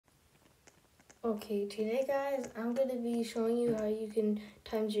Okay, today guys, I'm going to be showing you how you can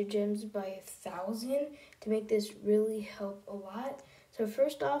times your gems by 1,000 to make this really help a lot. So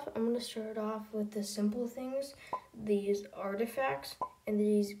first off, I'm going to start off with the simple things, these artifacts and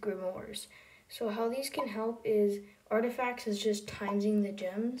these grimoires. So how these can help is artifacts is just timesing the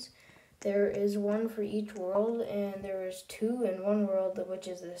gems. There is one for each world and there is two in one world, which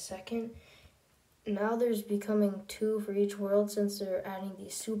is the second. Now there's becoming two for each world since they're adding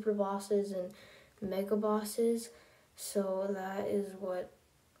these super bosses and mega bosses. So that is what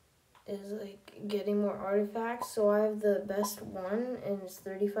is like getting more artifacts. So I have the best one and it's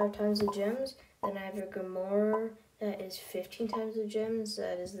 35 times the gems. Then I have a Grimoire that is 15 times the gems.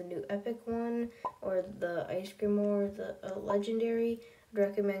 That is the new epic one, or the Ice Grimoire, the legendary. I'd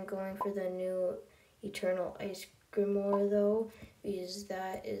recommend going for the new Eternal Ice Grimoire though, because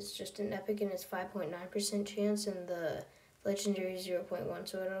that is just an epic and it's 5.9% chance, and the legendary is 0.1.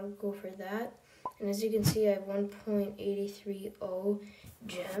 So I'll go for that. And as you can see, I have 1.830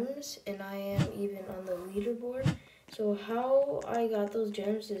 gems, and I am even on the leaderboard. So how I got those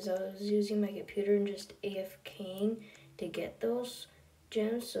gems is I was using my computer and just AFKing to get those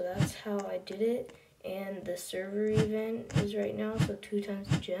gems. So that's how I did it. And the server event is right now, so 2 times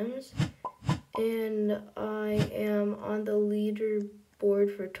the gems. And I am on the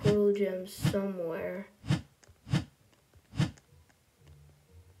leaderboard for total gems somewhere.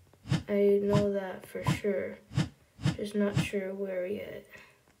 I know that for sure, just not sure where yet.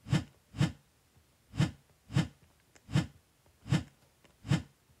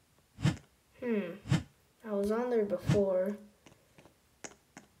 I was on there before.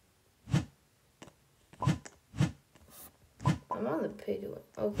 I'm on the pig one.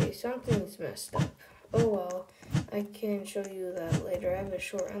 Okay, something's messed up. Oh well, I can show you that later. I have a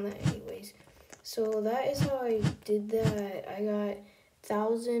short on that anyways. So that is how I did that. I got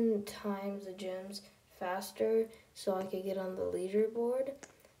 1,000 times the gems faster so I could get on the leaderboard.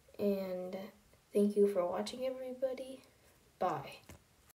 And thank you for watching, everybody. Bye.